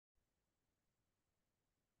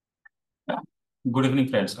Good evening,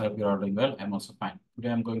 friends. I hope you're all doing well. I'm also fine. Today,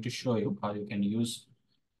 I'm going to show you how you can use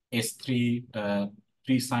S3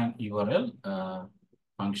 Presign URL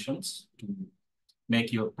functions to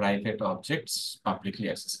make your private objects publicly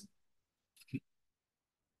accessible.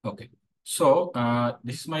 Okay. So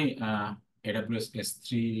this is my AWS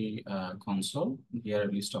S3 console. Here are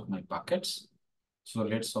a list of my buckets. So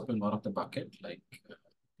let's open one of the bucket, like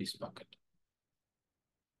this bucket.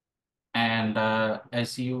 And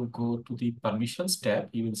as you go to the permissions tab,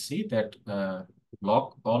 you will see that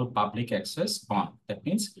block all public access on. That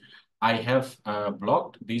means I have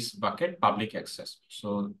blocked this bucket public access.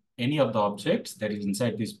 So any of the objects that is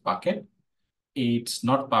inside this bucket, it's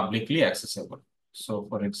not publicly accessible. So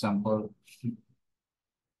for example,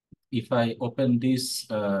 if I open this,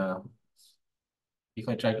 if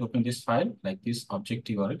I try to open this file like this object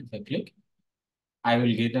URL, if I click, I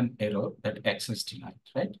will get an error that access denied,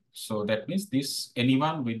 right? So that means this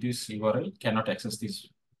anyone with this URL cannot access this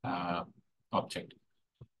object.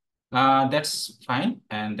 That's fine,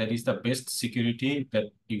 and that is the best security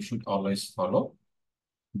that you should always follow.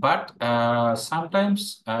 But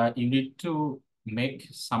sometimes you need to make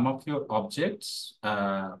some of your objects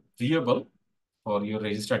viewable for your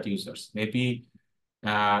registered users. Maybe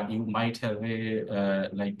you might have a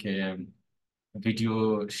like a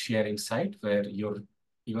video sharing site where you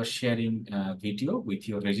are sharing video with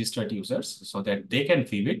your registered users so that they can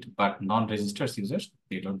view it, but non-registered users,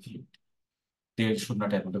 they don't view it. They should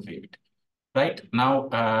not able to view it. Right now,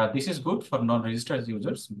 this is good for non-registered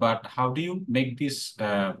users, but how do you make this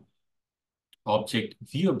object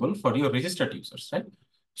viewable for your registered users, right?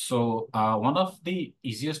 So one of the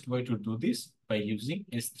easiest way to do this by using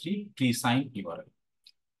S3 Presign URL.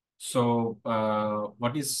 So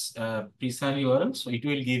what is Presign URL? So it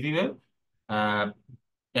will give you an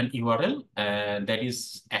URL that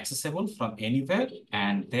is accessible from anywhere,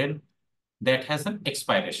 and then that has an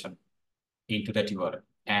expiration into that URL.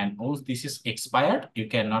 And once this is expired, you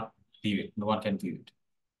cannot view it. No one can view it.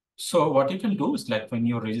 So what you can do is like when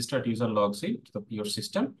your registered user logs in to your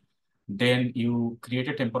system, then you create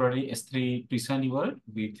a temporary S3 Presign URL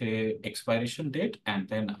with a expiration date. And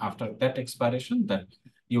then after that expiration, the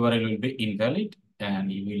URL will be invalid and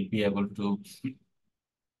you will be able to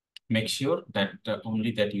make sure that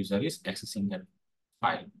only that user is accessing that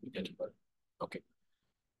file with that URL. Okay.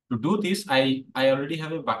 To do this, I already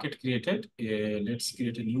have a bucket created. Let's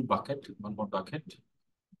create a new bucket, one more bucket.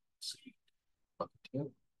 Bucket here.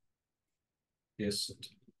 Yes,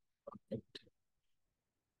 bucket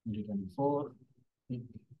 2024.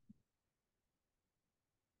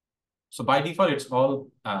 So by default, it's all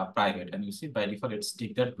private. And you see, by default, it's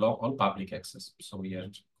take that block all public access. So we are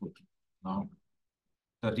good. Now,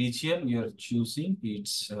 the region we are choosing,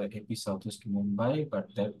 it's AP Southwest Mumbai,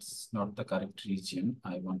 but that's not the correct region.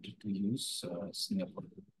 I wanted to use Singapore.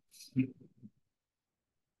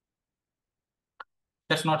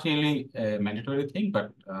 That's not really a mandatory thing,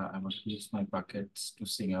 but I want to use my buckets to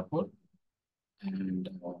Singapore. And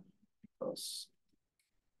because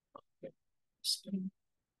okay, Singapore,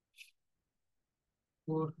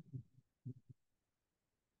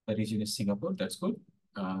 the region is Singapore, that's good.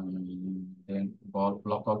 Then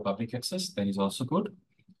block all public access, that is also good.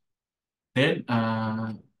 Then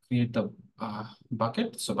create the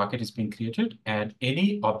bucket. So bucket is being created, and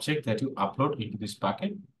any object that you upload into this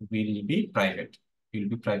bucket will be private. Will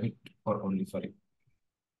be private or only for you.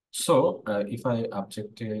 So if I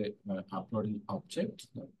upload an object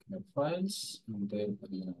like files, and then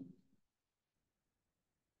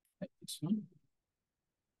like this one,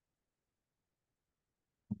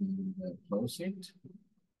 and close it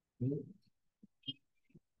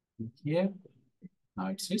here. Now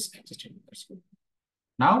it says existing. That's good.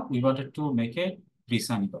 Now we wanted to make a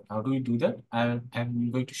Presign URL. How do we do that?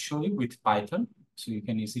 I'm going to show you with Python, so you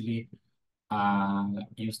can easily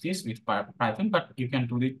use this with Python, but you can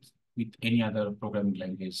do it with any other programming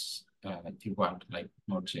language if you want, like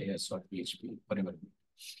Node.js or PHP, whatever.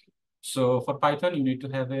 So for Python, you need to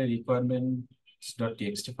have a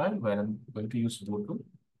requirements.txt file where I'm going to use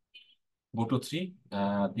Boto3.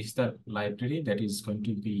 This is the library that is going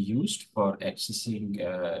to be used for accessing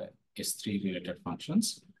S3 related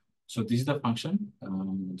functions. So this is the function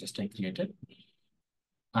just I created.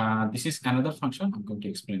 This is another function. I'm going to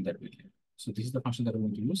explain that later. So this is the function that I'm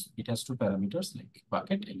going to use. It has two parameters like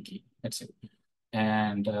bucket and key. That's it.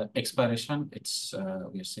 And expiration, it's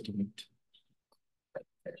we are setting it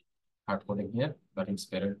hard coding here, but it's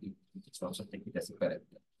better. It's also take it as a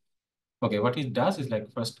parameter. Okay, what it does is like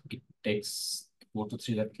first it takes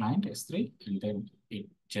Boto3 that client S3, and then it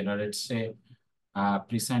generates a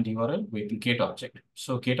present URL with get object.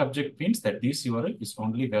 So get object means that this URL is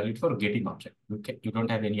only valid for getting object. You don't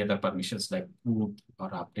have any other permissions like put or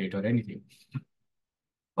update or anything.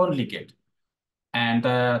 Only get. And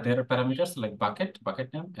there are parameters like bucket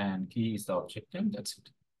name, and key is the object name. That's it.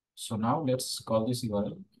 So now let's call this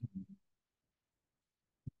URL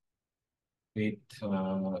with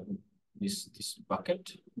this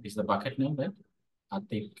bucket. This is the bucket name, right? I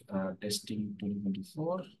think testing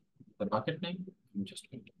 2024, the bucket name. I'm just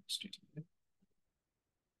going to paste it.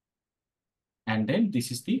 And then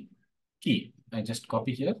this is the key. I just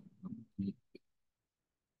copy here.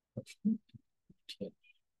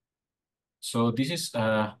 So this is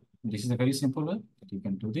a very simple way that you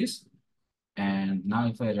can do this. And now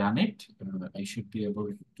if I run it, I should be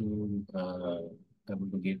able to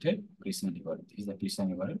get a Presign URL. This is the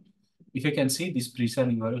Presign URL. If you can see, this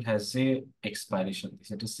Presign URL has a expiration.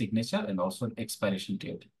 This is a signature and also an expiration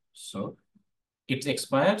date. So it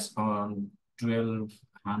expires on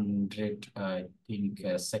 1200, I think,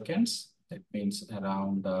 seconds. That means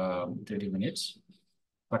around 20 minutes.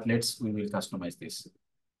 But we will customize this.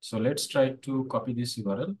 So let's try to copy this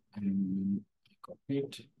URL and copy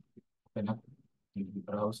it, open up in the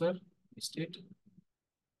browser, paste it.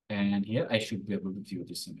 And here I should be able to view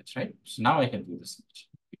this image, right? So now I can view this image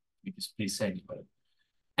with this preset URL.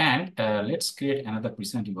 And let's create another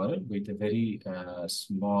preset URL with a very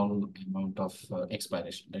small amount of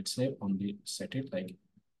expiration. Let's say only set it like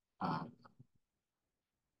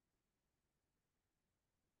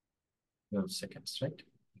 12 seconds, right?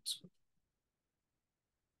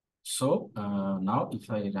 So now if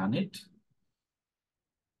I run it,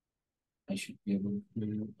 I should be able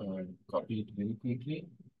to copy it very quickly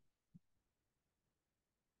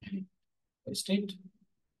and paste it.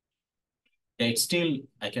 It's still,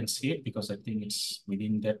 I can see it because I think it's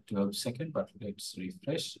within that 12 second, but let's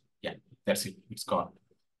refresh. Yeah, that's it. It's gone.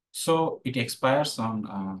 So it expires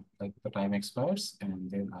on like the time expires, and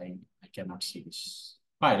then I cannot see this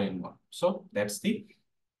file anymore. So that's the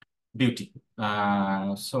beauty.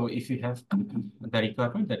 So if you have the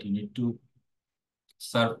requirement that you need to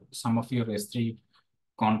serve some of your S3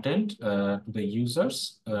 content to the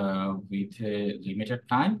users with a limited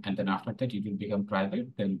time, and then after that it will become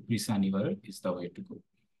private, then Presign URL is the way to go.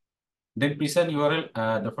 Then Presign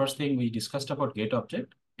URL, the first thing we discussed about get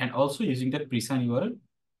object, and also using that Presign URL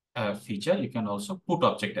feature, you can also put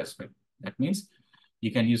object as well. That means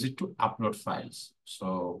you can use it to upload files.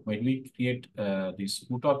 So when we create this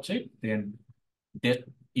put object, then that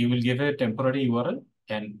you will give a temporary URL,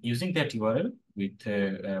 and using that URL with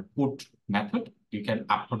a put method, you can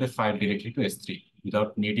upload a file directly to S3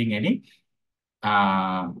 without needing any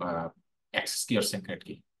access key or secret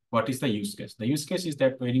key. What is the use case? The use case is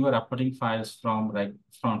that when you are uploading files from like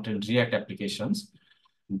front-end React applications,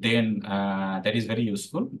 then that is very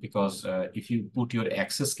useful because if you put your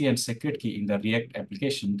access key and secret key in the React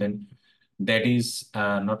application, then that is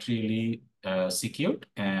not really secured,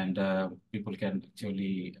 and people can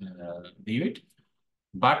actually view it.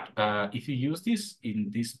 But if you use this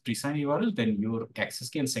in this Presign URL, then your access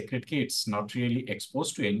key and secret key, it's not really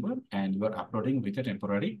exposed to anyone, and you are uploading with a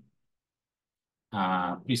temporary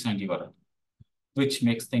Presign URL, which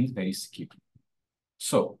makes things very secure.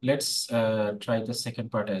 So let's try the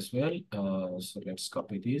second part as well. So let's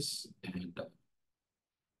copy this, and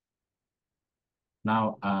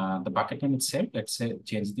now the bucket name itself, let's say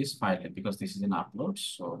change this file name because this is an upload.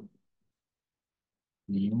 So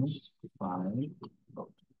new file upload.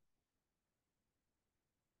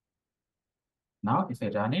 Now, if I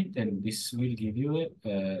run it, then this will give you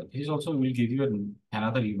this also will give you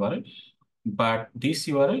another URL, but this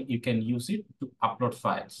URL, you can use it to upload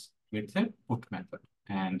files with the put method.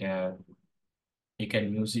 And you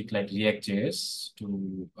can use it like React.js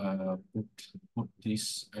to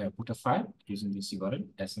put a file using this URL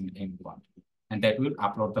as an endpoint. And that will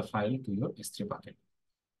upload the file to your S3 bucket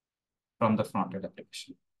from the front-end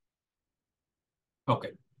application.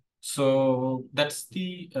 Okay. So that's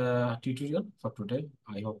the tutorial for today.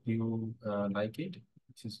 I hope you like it.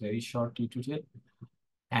 This is very short tutorial.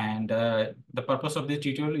 And the purpose of this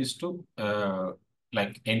tutorial is to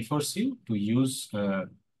like enforce you to use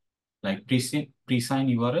like Presign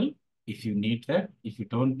URL if you need that. If you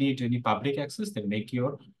don't need any public access, then make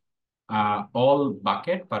your all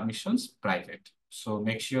bucket permissions private. So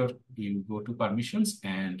make sure you go to permissions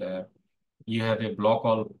and you have a block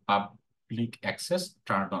all public access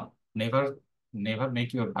turned on. Never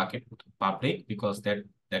make your bucket public because that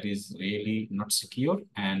is really not secure,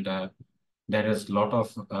 and there is a lot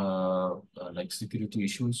of like security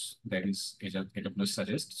issues that is AWS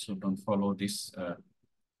suggests. So don't follow this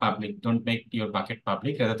public. Don't make your bucket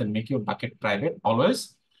public, rather than make your bucket private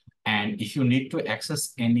always. And if you need to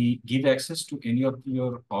give access to any of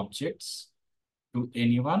your objects to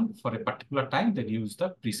anyone for a particular time, then use the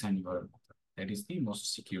presign URL method. That is the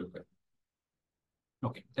most secure way.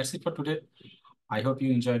 Okay, that's it for today. I hope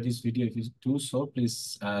you enjoyed this video. If you do so,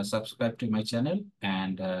 please subscribe to my channel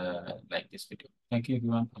and like this video. Thank you,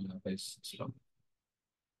 everyone. Allah Hafiz.